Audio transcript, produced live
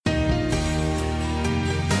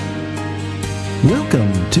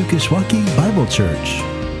Welcome to Kishwaukee Bible Church.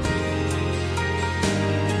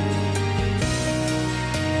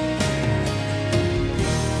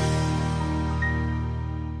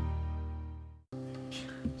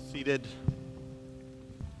 Seated.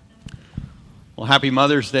 Well, happy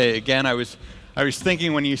Mother's Day again. I was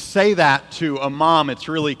thinking when you say that to a mom, it's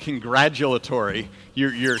really congratulatory.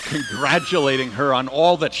 You're congratulating her on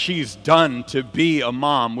all that she's done to be a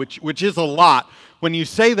mom, which is a lot. When you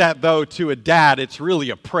say that, though, to a dad, it's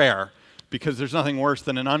really a prayer, because there's nothing worse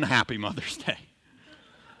than an unhappy Mother's Day.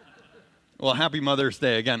 Well, happy Mother's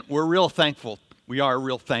Day again. We're real thankful. We are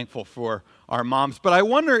real thankful for our moms. But I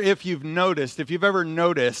wonder if you've ever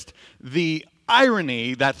noticed the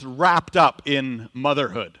irony that's wrapped up in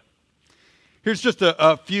motherhood. Here's just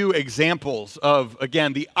a few examples of,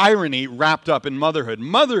 again, the irony wrapped up in motherhood.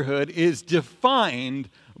 Motherhood is defined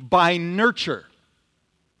by nurture.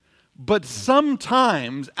 But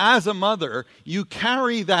sometimes, as a mother, you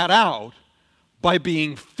carry that out by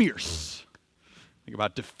being fierce. Think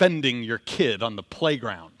about defending your kid on the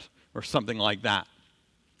playground or something like that.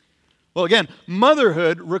 Well, again,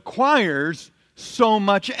 motherhood requires so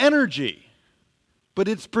much energy. But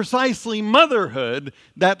it's precisely motherhood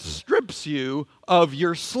that strips you of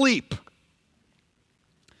your sleep.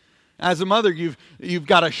 As a mother, you've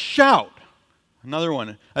got to shout. Another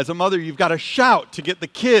one. As a mother, you've got to shout to get the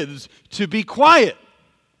kids to be quiet.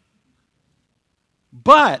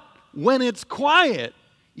 But when it's quiet,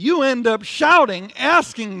 you end up shouting,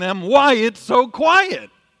 asking them why it's so quiet.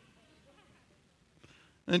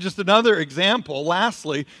 And just another example,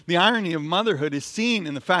 lastly, the irony of motherhood is seen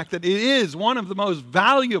in the fact that it is one of the most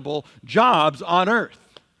valuable jobs on earth.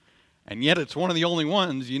 And yet it's one of the only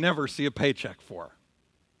ones you never see a paycheck for.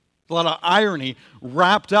 There's a lot of irony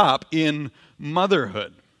wrapped up in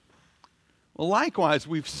motherhood. Well, likewise,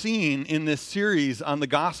 we've seen in this series on the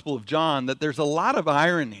Gospel of John that there's a lot of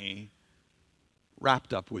irony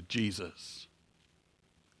wrapped up with Jesus.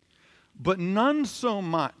 But none so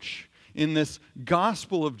much in this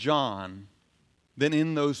Gospel of John than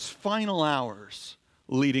in those final hours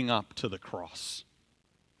leading up to the cross.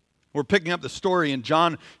 We're picking up the story in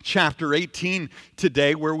John chapter 18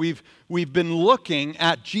 today, where we've been looking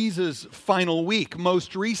at Jesus' final week,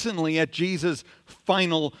 most recently at Jesus'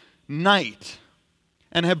 final night,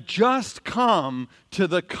 and have just come to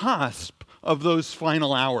the cusp of those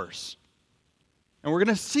final hours. And we're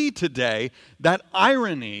going to see today that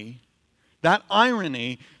irony that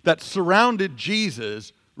surrounded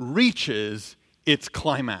Jesus reaches its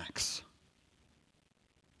climax.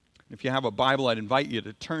 If you have a Bible, I'd invite you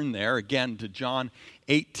to turn there again to John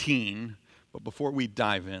 18. But before we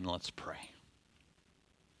dive in, let's pray.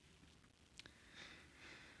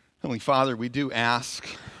 Heavenly Father, we do ask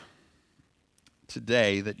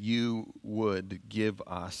today that you would give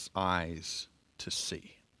us eyes to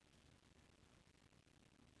see.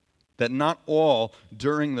 That not all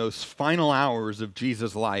during those final hours of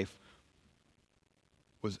Jesus' life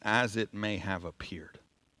was as it may have appeared.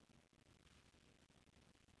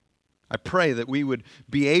 I pray that we would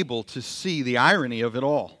be able to see the irony of it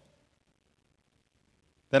all.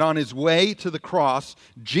 That on his way to the cross,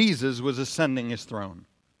 Jesus was ascending his throne.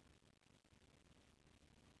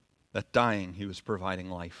 That dying, he was providing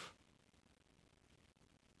life.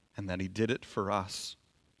 And that he did it for us,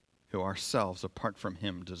 who ourselves, apart from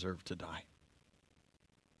him, deserve to die.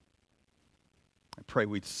 I pray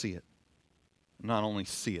we'd see it. Not only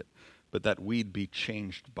see it, but that we'd be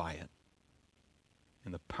changed by it.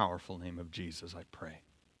 In the powerful name of Jesus, I pray.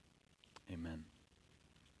 Amen.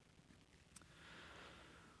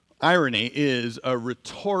 Irony is a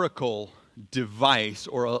rhetorical device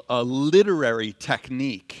or a literary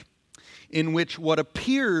technique in which what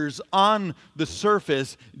appears on the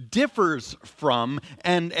surface differs from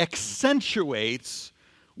and accentuates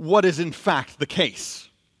what is in fact the case.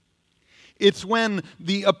 It's when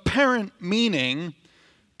the apparent meaning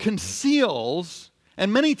conceals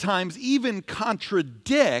and many times even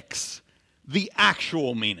contradicts the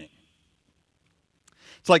actual meaning.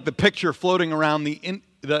 It's like the picture floating around the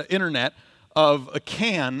internet of a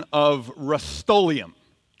can of Rust-Oleum.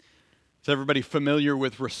 Is everybody familiar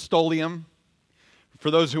with Rust-Oleum? For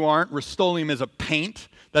those who aren't, Rust-Oleum is a paint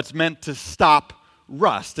that's meant to stop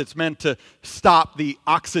rust. It's meant to stop the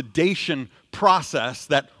oxidation process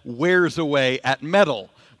that wears away at metal.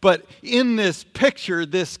 But in this picture,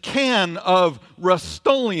 this can of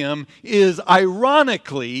Rust-Oleum is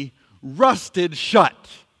ironically rusted shut.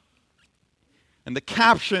 And the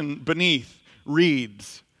caption beneath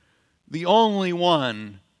reads, "The only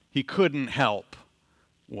one he couldn't help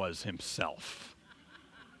was himself."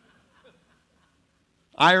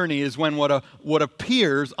 Irony is when what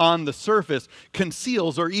appears on the surface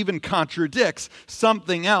conceals or even contradicts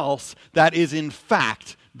something else that is in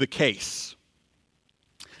fact the case.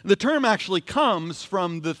 The term actually comes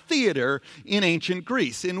from the theater in ancient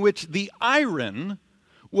Greece, in which the Iron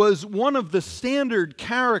was one of the standard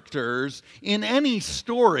characters in any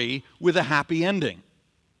story with a happy ending.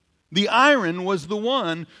 The Iron was the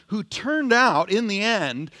one who turned out, in the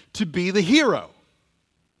end, to be the hero,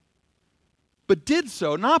 but did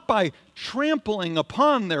so not by trampling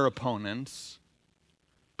upon their opponents,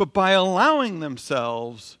 but by allowing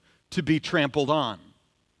themselves to be trampled on.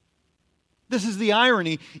 This is the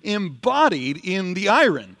irony embodied in the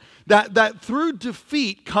Iron, that through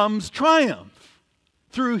defeat comes triumph,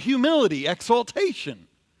 through humility, exaltation.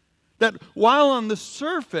 That while on the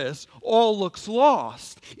surface all looks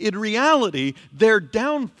lost, in reality their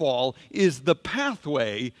downfall is the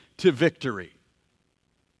pathway to victory.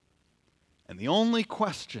 And the only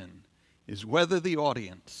question is whether the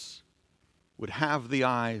audience would have the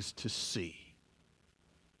eyes to see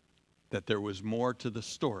that there was more to the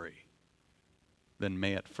story than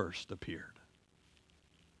may at first appeared.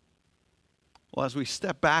 Well, as we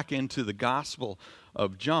step back into the Gospel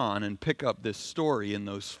of John and pick up this story in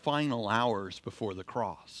those final hours before the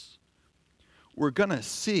cross, we're going to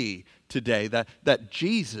see today that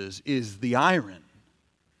Jesus is the Iron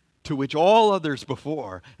to which all others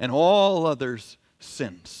before and all others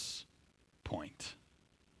since point.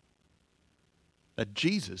 That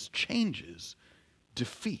Jesus changes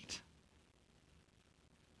defeat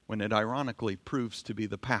when it ironically proves to be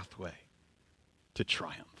the pathway to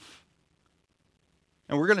triumph.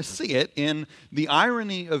 And we're going to see it in the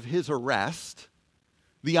irony of his arrest,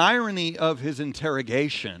 the irony of his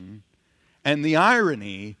interrogation, and the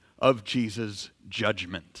irony of Jesus'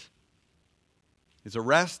 judgment. His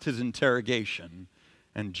arrest, his interrogation,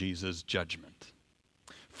 and Jesus' judgment.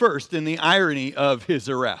 First, in the irony of his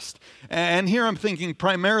arrest. And here I'm thinking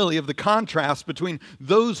primarily of the contrast between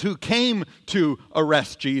those who came to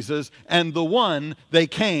arrest Jesus and the one they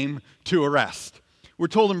came to arrest. We're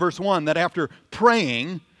told in verse 1 that after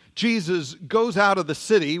praying, Jesus goes out of the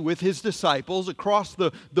city with his disciples across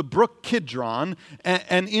the brook Kidron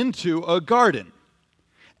and into a garden.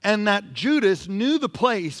 And that Judas knew the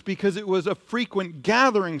place because it was a frequent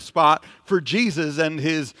gathering spot for Jesus and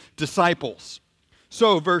his disciples.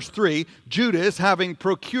 So, verse 3, Judas, having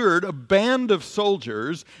procured a band of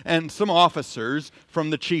soldiers and some officers from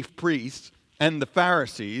the chief priests and the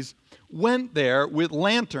Pharisees, went there with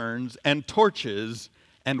lanterns and torches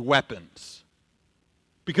and weapons.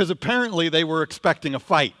 Because apparently they were expecting a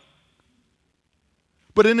fight.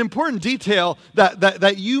 But an important detail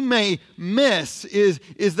that you may miss is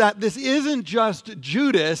that this isn't just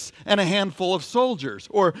Judas and a handful of soldiers,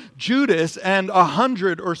 or Judas and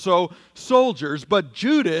 100 or so soldiers, but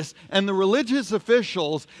Judas and the religious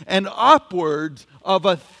officials and upwards of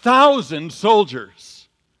 1,000 soldiers.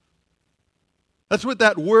 That's what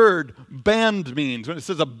that word band means when it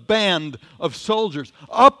says a band of soldiers.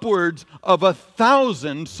 Upwards of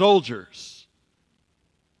 1,000 soldiers.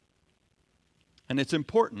 And it's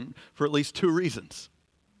important for at least two reasons.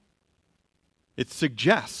 It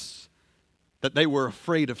suggests that they were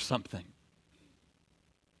afraid of something,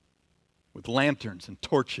 with lanterns and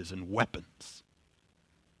torches and weapons.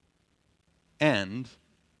 And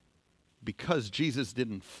because Jesus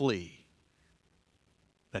didn't flee,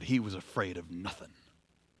 that he was afraid of nothing.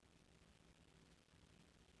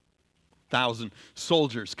 1,000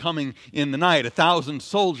 soldiers coming in the night, 1,000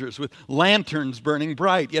 soldiers with lanterns burning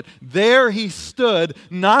bright. Yet there he stood,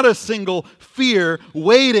 not a single fear,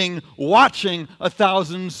 waiting, watching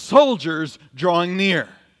 1,000 soldiers drawing near.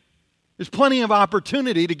 There's plenty of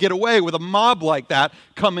opportunity to get away with a mob like that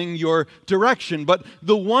coming your direction, but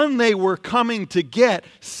the one they were coming to get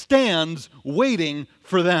stands waiting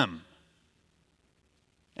for them.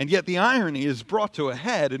 And yet the irony is brought to a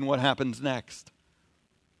head in what happens next.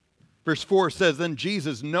 Verse 4 says, "Then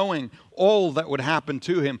Jesus, knowing all that would happen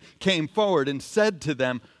to him, came forward and said to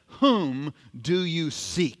them, 'Whom do you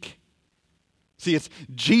seek?'" See, it's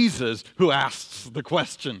Jesus who asks the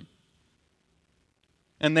question.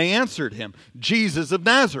 And they answered him, "Jesus of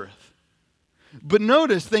Nazareth." But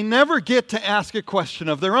notice, they never get to ask a question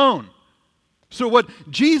of their own. So what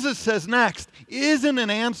Jesus says next isn't an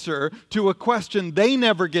answer to a question they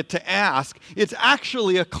never get to ask. It's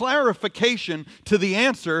actually a clarification to the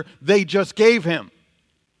answer they just gave him.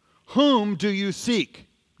 "Whom do you seek?"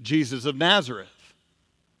 "Jesus of Nazareth."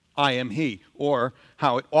 "I am he." Or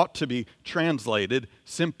how it ought to be translated,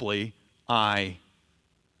 simply, "I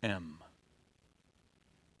am."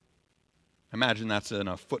 Imagine that's in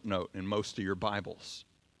a footnote in most of your Bibles.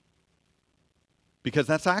 Because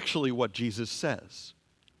that's actually what Jesus says.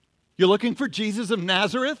 You're looking for Jesus of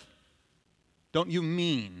Nazareth? Don't you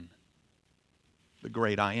mean the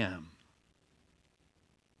great I am?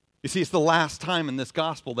 You see, it's the last time in this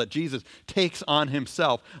gospel that Jesus takes on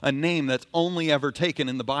himself a name that's only ever taken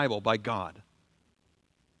in the Bible by God.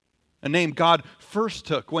 A name God first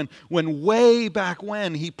took when way back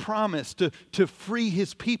when he promised to free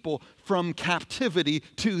his people from captivity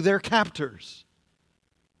to their captors.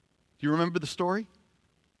 Do you remember the story?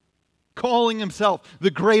 Calling himself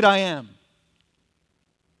the great I am.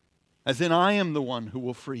 As in, I am the one who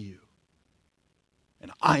will free you.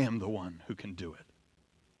 And I am the one who can do it.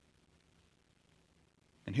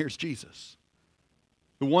 And here's Jesus,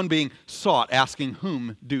 the one being sought, asking,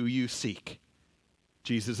 whom do you seek?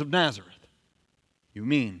 Jesus of Nazareth. You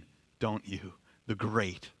mean, don't you, the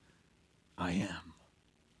great I am?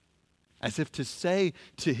 As if to say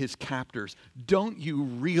to his captors, don't you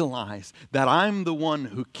realize that I'm the one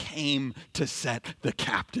who came to set the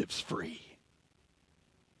captives free?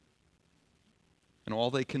 And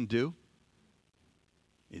all they can do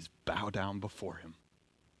is bow down before him.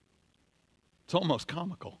 It's almost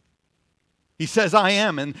comical. He says, I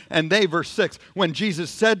am, and they, verse 6, when Jesus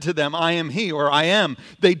said to them, I am he, or I am,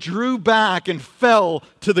 they drew back and fell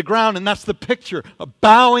to the ground, and that's the picture, a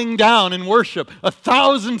bowing down in worship,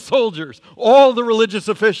 1,000 soldiers, all the religious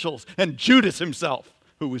officials, and Judas himself,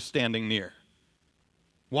 who was standing near.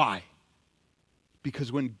 Why?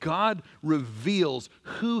 Because when God reveals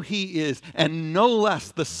who he is, and no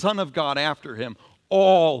less the Son of God after him,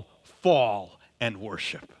 all fall and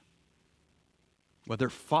worship. Whether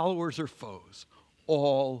followers or foes,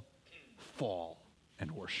 all fall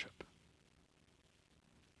and worship.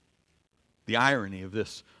 The irony of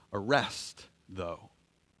this arrest, though,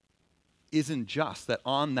 isn't just that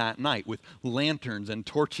on that night with lanterns and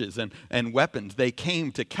torches and weapons, they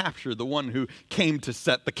came to capture the one who came to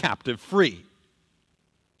set the captive free.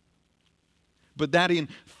 But that in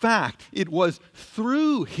fact, it was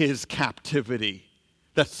through his captivity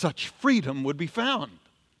that such freedom would be found.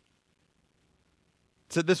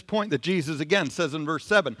 It's at this point that Jesus again says in verse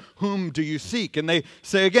 7, whom do you seek? And they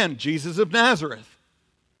say again, Jesus of Nazareth.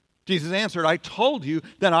 Jesus answered, I told you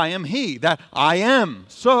that I am he, that I am.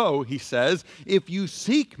 So, he says, if you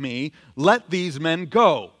seek me, let these men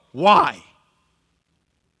go. Why?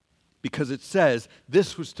 Because it says,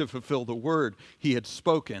 this was to fulfill the word he had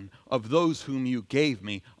spoken, of those whom you gave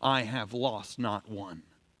me, I have lost not one.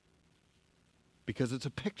 Because it's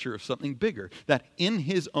a picture of something bigger, that in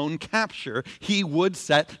his own capture, he would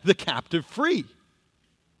set the captive free.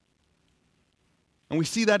 And we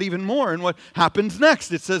see that even more in what happens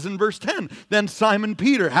next. It says in verse 10, then Simon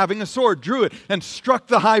Peter, having a sword, drew it and struck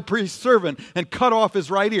the high priest's servant and cut off his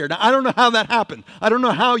right ear. Now, I don't know how that happened. I don't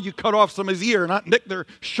know how you cut off somebody's ear and not nick their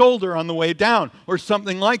shoulder on the way down or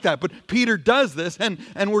something like that. But Peter does this, and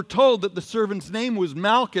we're told that the servant's name was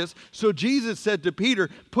Malchus. So Jesus said to Peter,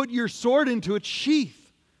 put your sword into its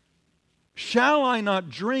sheath. Shall I not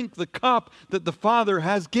drink the cup that the Father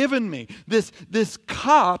has given me? This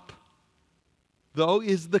cup, though,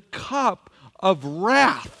 is the cup of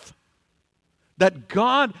wrath that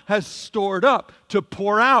God has stored up to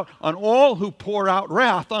pour out on all who pour out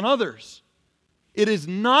wrath on others. It is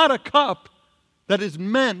not a cup that is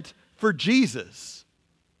meant for Jesus.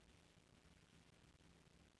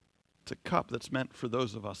 It's a cup that's meant for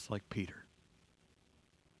those of us like Peter,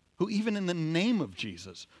 who even in the name of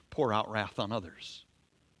Jesus pour out wrath on others.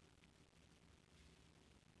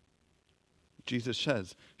 Jesus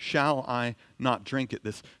says, shall I not drink it?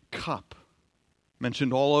 This cup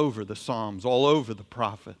mentioned all over the Psalms, all over the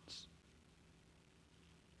prophets.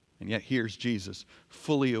 And yet here's Jesus,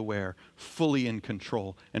 fully aware, fully in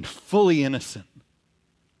control, and fully innocent,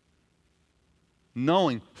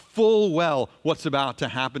 knowing full well what's about to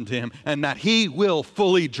happen to him, and that he will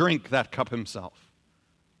fully drink that cup himself,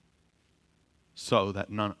 so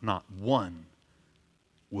that not one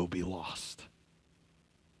will be lost.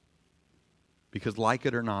 Because like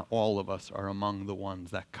it or not, all of us are among the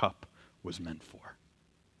ones that cup was meant for.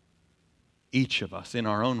 Each of us, in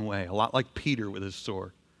our own way, a lot like Peter with his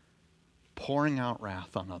sword, pouring out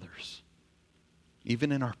wrath on others,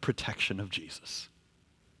 even in our protection of Jesus.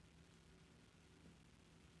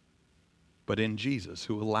 But in Jesus,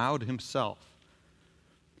 who allowed himself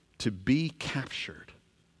to be captured,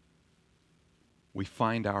 we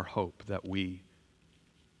find our hope that we,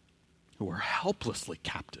 who are helplessly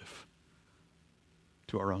captive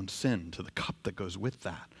to our own sin, to the cup that goes with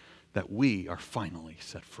that we are finally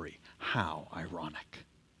set free. How ironic.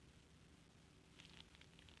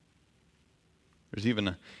 There's even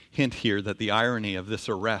a hint here that the irony of this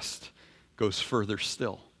arrest goes further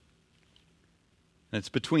still. And it's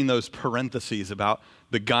between those parentheses about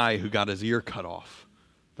the guy who got his ear cut off.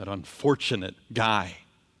 That unfortunate guy.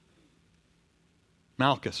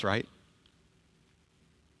 Malchus, right?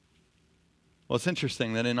 Well, it's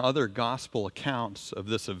interesting that in other gospel accounts of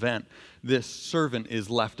this event, this servant is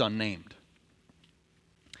left unnamed.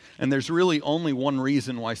 And there's really only one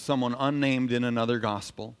reason why someone unnamed in another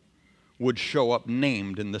gospel would show up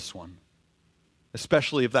named in this one,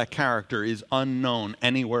 especially if that character is unknown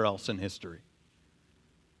anywhere else in history.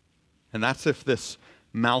 And that's if this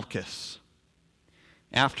Malchus,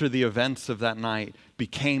 after the events of that night,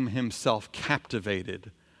 became himself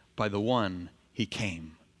captivated by the one he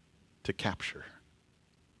came to capture.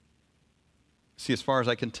 See, as far as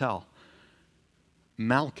I can tell,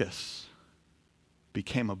 Malchus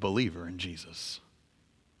became a believer in Jesus,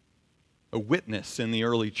 a witness in the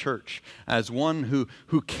early church, as one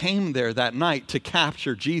who came there that night to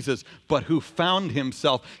capture Jesus, but who found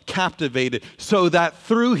himself captivated, so that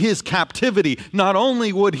through his captivity, not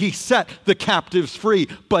only would he set the captives free,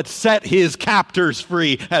 but set his captors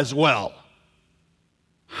free as well.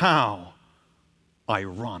 How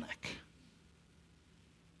ironic.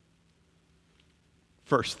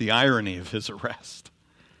 First, the irony of his arrest.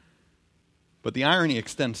 But the irony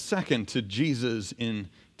extends second to Jesus'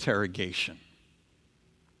 interrogation.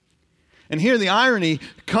 And here the irony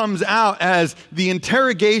comes out as the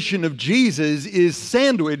interrogation of Jesus is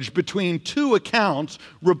sandwiched between two accounts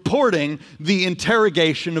reporting the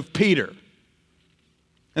interrogation of Peter.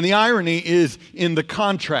 And the irony is in the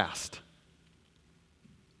contrast.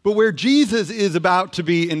 But where Jesus is about to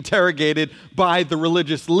be interrogated by the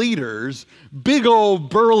religious leaders, big old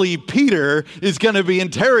burly Peter is going to be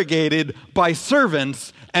interrogated by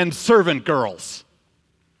servants and servant girls.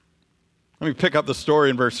 Let me pick up the story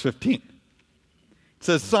in verse 15. It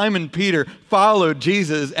says, Simon Peter followed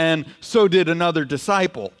Jesus, and so did another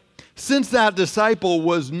disciple. Since that disciple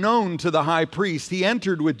was known to the high priest, he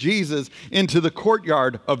entered with Jesus into the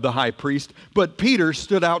courtyard of the high priest, but Peter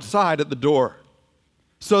stood outside at the door.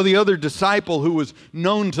 So the other disciple, who was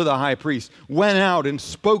known to the high priest, went out and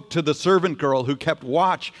spoke to the servant girl who kept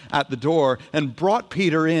watch at the door and brought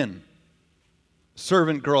Peter in. The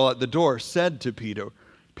servant girl at the door said to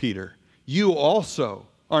Peter, you also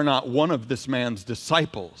are not one of this man's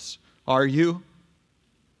disciples, are you?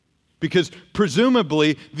 Because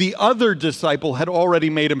presumably the other disciple had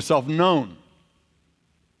already made himself known.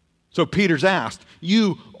 So Peter's asked,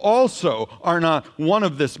 you also are not one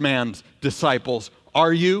of this man's disciples,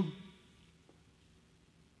 are you?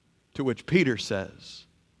 To which Peter says,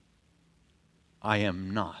 I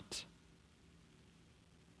am not.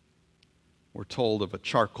 We're told of a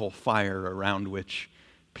charcoal fire around which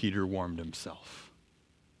Peter warmed himself.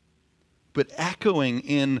 But echoing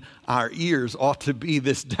in our ears ought to be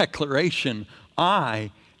this declaration,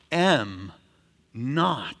 I am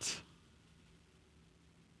not.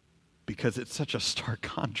 Because it's such a stark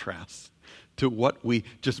contrast to what we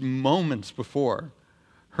just moments before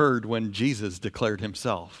heard when Jesus declared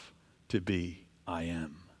himself to be I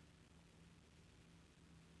am.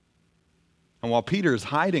 And while Peter is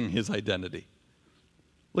hiding his identity,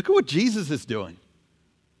 look at what Jesus is doing.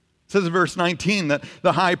 It says in verse 19 that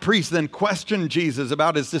the high priest then questioned Jesus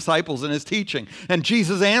about his disciples and his teaching. And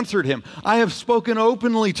Jesus answered him, I have spoken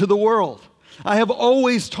openly to the world. I have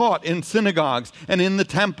always taught in synagogues and in the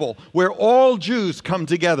temple where all Jews come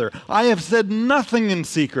together. I have said nothing in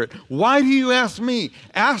secret. Why do you ask me?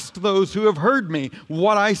 Ask those who have heard me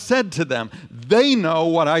what I said to them. They know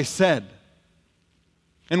what I said.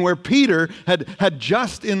 And where Peter had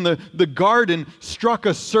just in the garden struck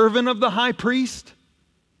a servant of the high priest,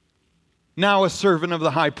 now a servant of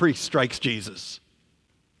the high priest strikes Jesus.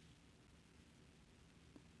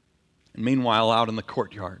 And meanwhile, out in the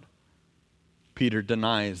courtyard, Peter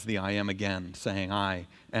denies the I am again, saying, I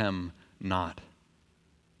am not.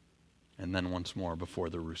 And then once more before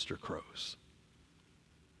the rooster crows.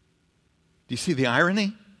 Do you see the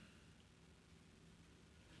irony?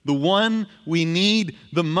 The one we need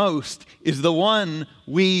the most is the one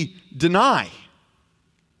we deny.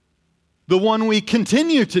 The one we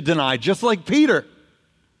continue to deny, just like Peter.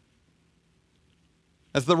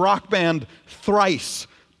 As the rock band Thrice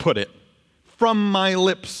put it, from my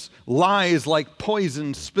lips lies like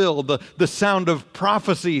poison spilled, the sound of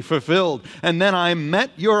prophecy fulfilled. And then I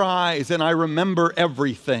met your eyes and I remember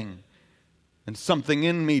everything. And something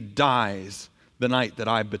in me dies the night that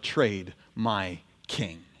I betrayed my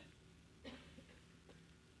king.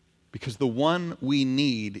 Because the one we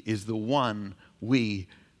need is the one we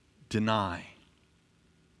deny.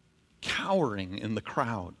 Cowering in the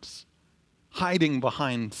crowds, hiding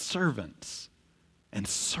behind servants and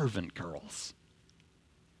servant girls.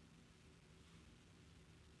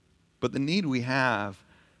 But the need we have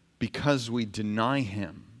because we deny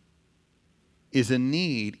him is a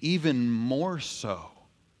need even more so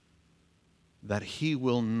that he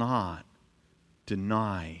will not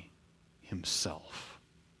deny himself.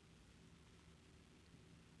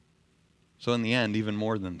 So in the end, even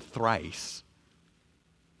more than thrice,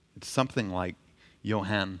 it's something like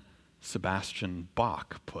Johann Sebastian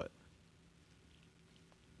Bach put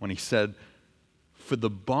when he said, "For the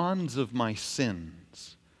bonds of my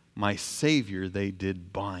sins, my Savior they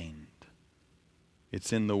did bind.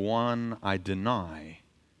 It's in the one I deny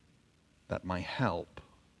that my help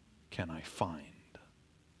can I find."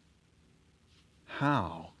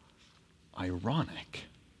 How ironic.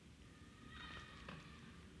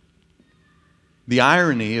 The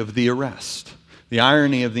irony of the arrest, the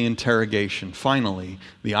irony of the interrogation, finally,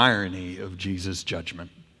 the irony of Jesus'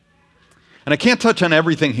 judgment. And I can't touch on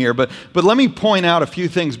everything here, but let me point out a few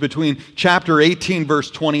things between chapter 18, verse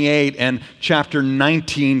 28, and chapter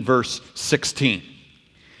 19, verse 16.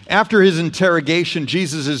 After his interrogation,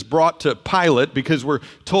 Jesus is brought to Pilate because we're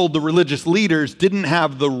told the religious leaders didn't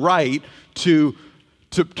have the right to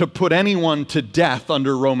put anyone to death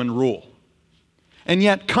under Roman rule. And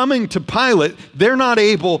yet, coming to Pilate, they're not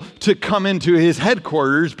able to come into his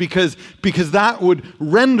headquarters because that would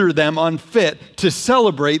render them unfit to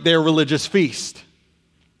celebrate their religious feast.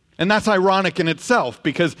 And that's ironic in itself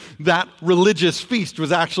because that religious feast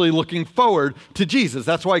was actually looking forward to Jesus.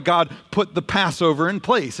 That's why God put the Passover in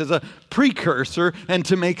place as a precursor and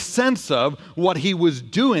to make sense of what he was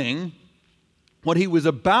doing, what he was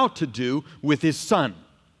about to do with his son.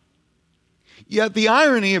 Yet the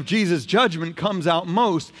irony of Jesus' judgment comes out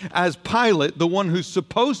most as Pilate, the one who's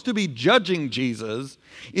supposed to be judging Jesus,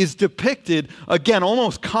 is depicted, again,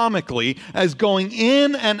 almost comically, as going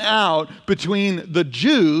in and out between the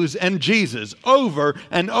Jews and Jesus over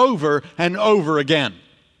and over and over again.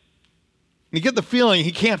 You get the feeling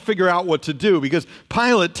he can't figure out what to do because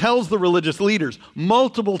Pilate tells the religious leaders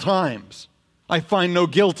multiple times, "I find no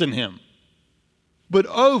guilt in him." But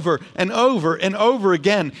over and over and over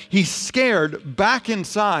again, he's scared back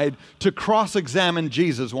inside to cross-examine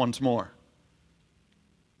Jesus once more.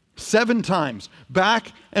 7 times,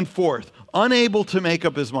 back and forth, unable to make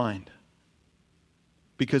up his mind.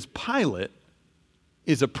 Because Pilate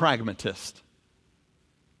is a pragmatist.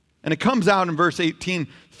 And it comes out in verse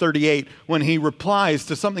 18:38 when he replies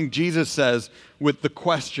to something Jesus says with the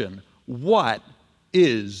question, "What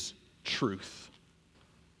is truth?"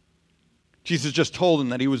 Jesus just told him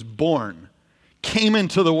that he was born, came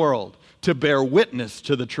into the world to bear witness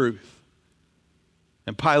to the truth.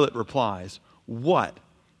 And Pilate replies, "What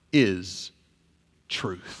is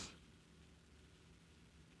truth?"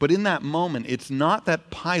 But in that moment, it's not that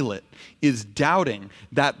Pilate is doubting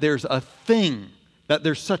that there's a thing, that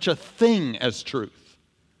there's such a thing as truth.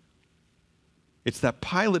 It's that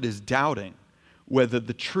Pilate is doubting whether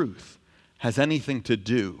the truth has anything to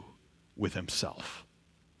do with himself.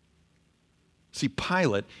 See,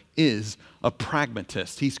 Pilate is a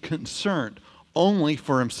pragmatist. He's concerned only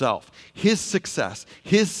for himself, his success,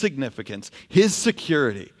 his significance, his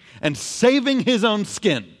security, and saving his own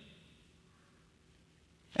skin.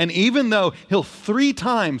 And even though he'll 3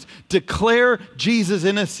 times declare Jesus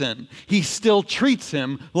innocent, he still treats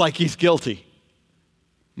him like he's guilty,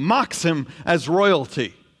 mocks him as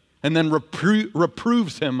royalty, and then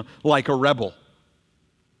reproves him like a rebel,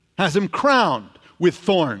 has him crowned with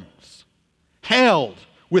thorns, hailed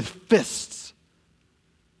with fists,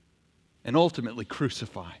 and ultimately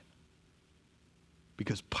crucified.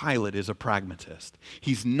 Because Pilate is a pragmatist.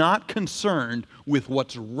 He's not concerned with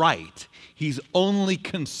what's right. He's only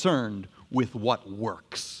concerned with what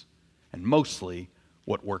works, and mostly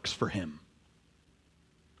what works for him.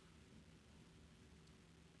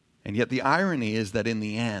 And yet the irony is that in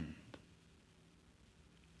the end,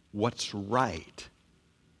 what's right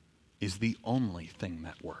is the only thing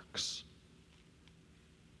that works.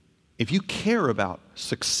 If you care about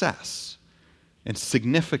success and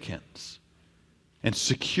significance and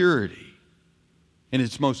security in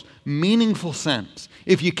its most meaningful sense,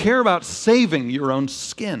 if you care about saving your own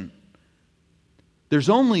skin, there's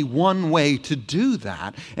only one way to do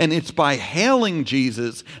that, and it's by hailing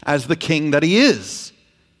Jesus as the king that he is.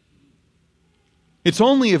 It's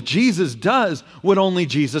only if Jesus does what only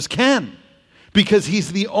Jesus can. Because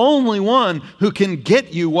he's the only one who can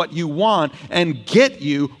get you what you want and get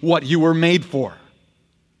you what you were made for.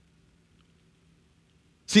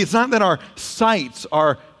 See, it's not that our sights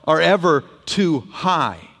are ever too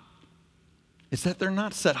high. It's that they're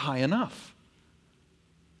not set high enough.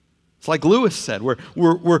 It's like Lewis said,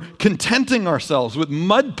 we're contenting ourselves with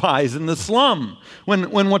mud pies in the slum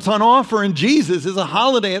when what's on offer in Jesus is a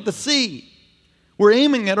holiday at the sea. We're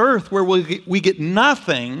aiming at earth where we get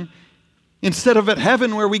nothing instead of at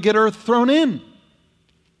heaven where we get earth thrown in.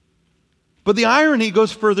 But the irony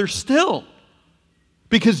goes further still.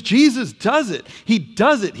 Because Jesus does it. He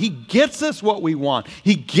does it. He gets us what we want.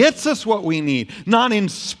 He gets us what we need. Not in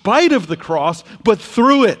spite of the cross, but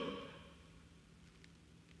through it.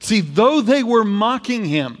 See, though they were mocking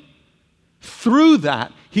him, through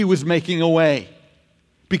that he was making a way.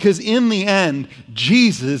 Because in the end,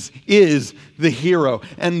 Jesus is the hero.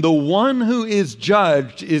 And the one who is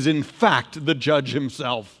judged is in fact the judge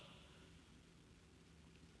himself.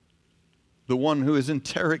 The one who is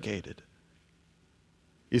interrogated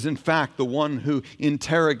is in fact the one who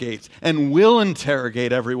interrogates and will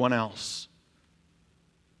interrogate everyone else.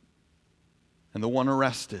 And the one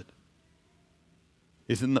arrested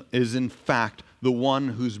is in fact the one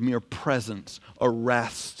whose mere presence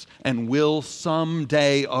arrests and will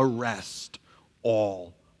someday arrest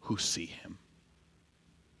all who see him.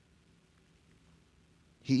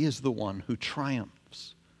 He is the one who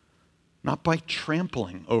triumphs, not by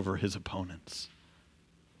trampling over his opponents,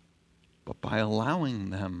 but by allowing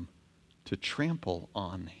them to trample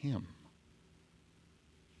on him,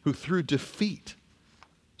 who through defeat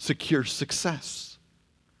secures success,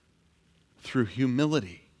 through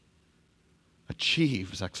humility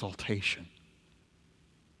achieves exaltation,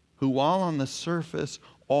 who while on the surface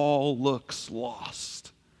all looks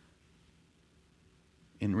lost,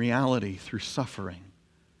 in reality through suffering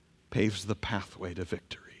paves the pathway to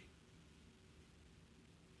victory.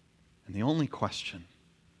 And the only question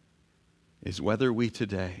is whether we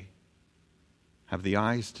today have the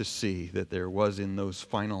eyes to see that there was in those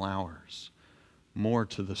final hours more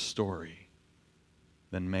to the story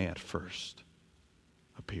than may at first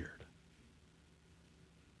appeared.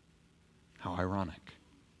 How ironic.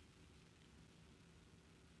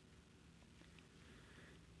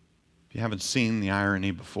 If you haven't seen the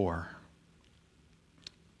irony before,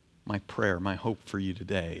 my prayer, my hope for you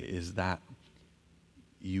today is that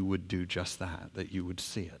you would do just that you would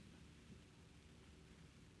see it.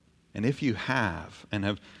 And if you have, and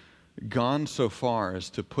have gone so far as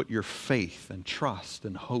to put your faith and trust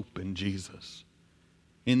and hope in Jesus,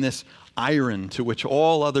 in this iron to which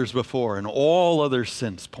all others before and all others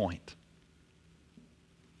since point,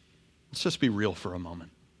 let's just be real for a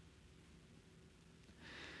moment.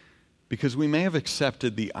 Because we may have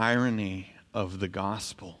accepted the irony of the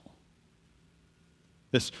gospel,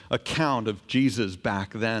 this account of Jesus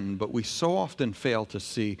back then, but we so often fail to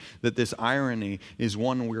see that this irony is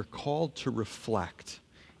one we're called to reflect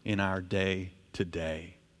in our day to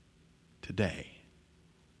day today.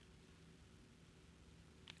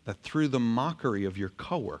 That through the mockery of your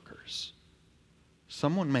coworkers,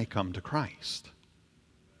 someone may come to Christ.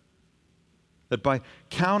 That by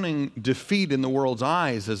counting defeat in the world's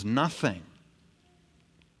eyes as nothing,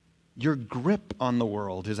 your grip on the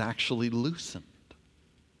world is actually loosened.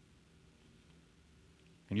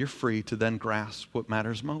 And you're free to then grasp what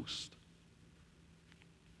matters most.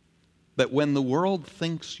 That when the world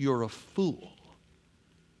thinks you're a fool,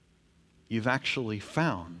 you've actually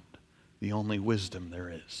found the only wisdom there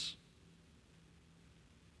is.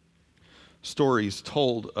 Stories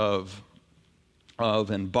told of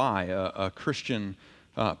and by a Christian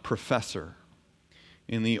professor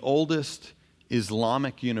in the oldest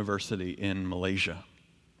Islamic university in Malaysia,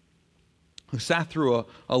 who sat through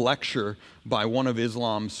a lecture by one of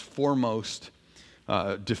Islam's foremost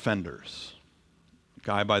defenders, a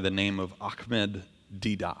guy by the name of Ahmed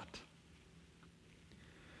Deedat.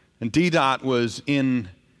 And Deedat was in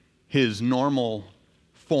his normal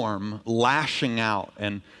form, lashing out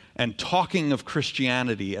and talking of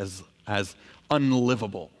Christianity as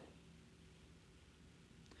unlivable.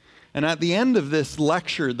 And at the end of this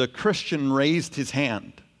lecture, the Christian raised his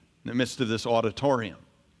hand in the midst of this auditorium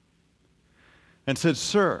and said,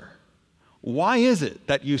 "Sir, why is it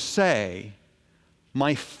that you say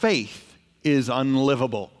my faith is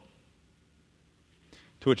unlivable?"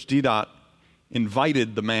 To which Deedat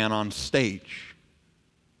invited the man on stage,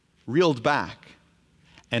 reeled back,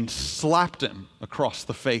 and slapped him across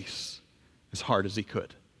the face as hard as he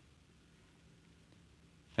could.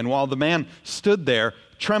 And while the man stood there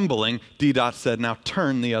trembling, Deedat said, "Now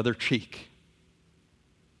turn the other cheek."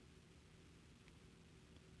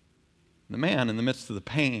 The man, in the midst of the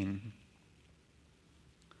pain,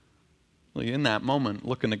 in that moment,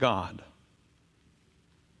 looking to God,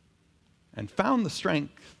 and found the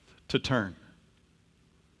strength to turn.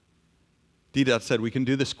 Deedat said, "We can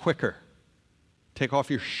do this quicker. Take off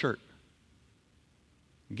your shirt."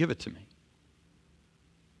 Give it to me.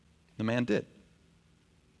 The man did.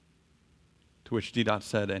 To which D-Dot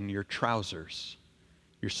said, and your trousers.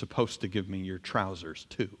 You're supposed to give me your trousers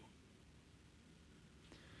too.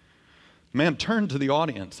 The man turned to the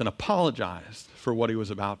audience and apologized for what he was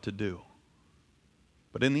about to do.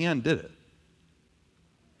 But in the end did it.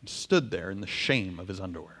 And stood there in the shame of his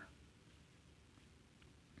underwear.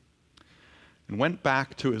 And went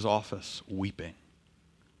back to his office weeping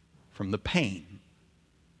from the pain.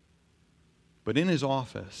 But in his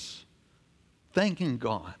office, thanking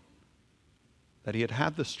God that he had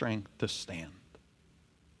had the strength to stand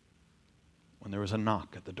when there was a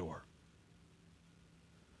knock at the door.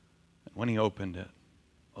 And when he opened it,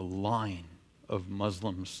 a line of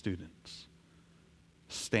Muslim students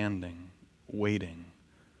standing, waiting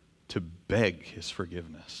to beg his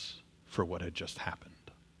forgiveness for what had just happened.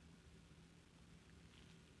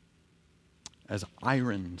 As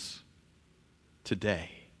irons today,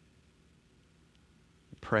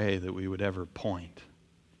 I pray that we would ever point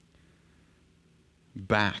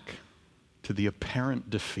back to the apparent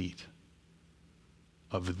defeat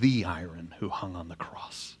of the iron who hung on the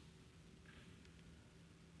cross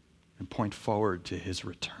and point forward to his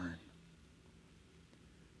return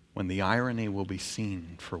when the irony will be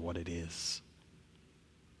seen for what it is,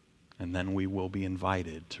 and then we will be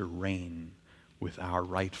invited to reign with our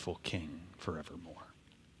rightful King forevermore.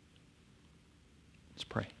 Let's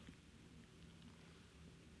pray.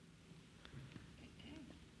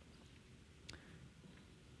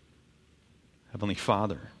 Heavenly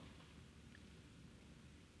Father,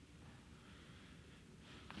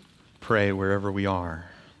 pray wherever we are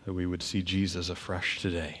that we would see Jesus afresh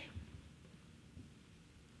today.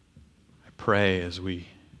 I pray as we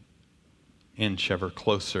inch ever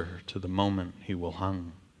closer to the moment he will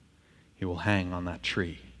hang on that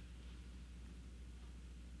tree,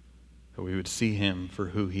 that we would see him for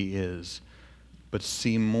who he is, but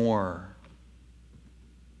see more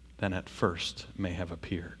than at first may have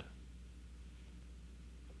appeared.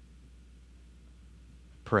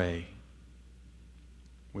 Pray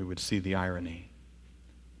we would see the irony,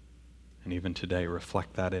 and even today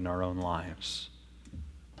reflect that in our own lives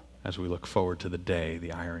as we look forward to the day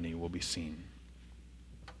the irony will be seen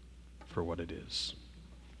for what it is,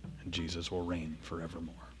 and Jesus will reign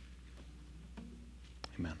forevermore.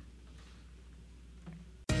 Amen.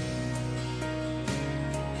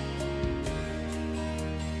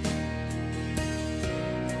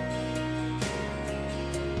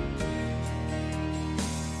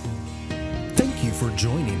 Thank you for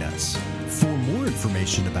joining us. For more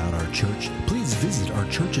information about our church, please visit our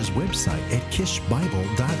church's website at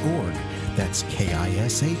kishbible.org. That's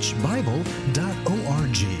KISH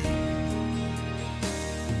Bible.org.